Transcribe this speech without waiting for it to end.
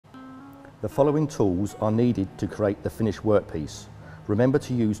The following tools are needed to create the finished workpiece. Remember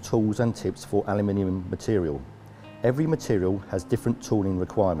to use tools and tips for aluminium material. Every material has different tooling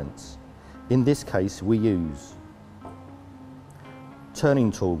requirements. In this case, we use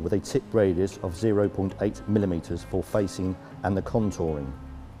turning tool with a tip radius of 0.8 mm for facing and the contouring.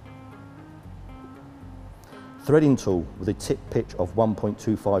 Threading tool with a tip pitch of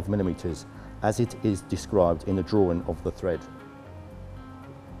 1.25 mm as it is described in the drawing of the thread.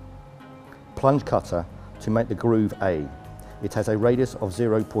 Plunge cutter to make the groove A. It has a radius of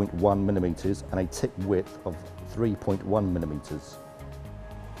 0.1 mm and a tip width of 3.1 mm.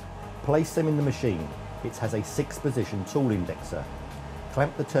 Place them in the machine. It has a 6-position tool indexer.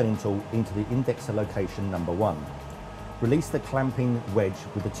 Clamp the turning tool into the indexer location number 1. Release the clamping wedge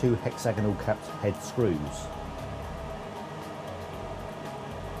with the 2 hexagonal capped head screws.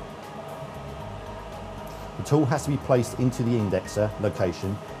 The tool has to be placed into the indexer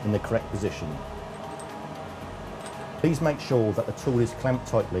location in the correct position. Please make sure that the tool is clamped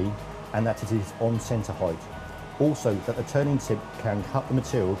tightly and that it is on centre height. Also that the turning tip can cut the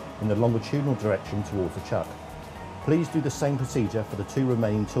material in the longitudinal direction towards the chuck. Please do the same procedure for the 2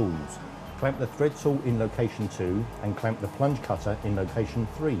 remaining tools. Clamp the thread tool in location 2 and clamp the plunge cutter in location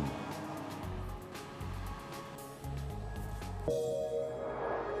 3.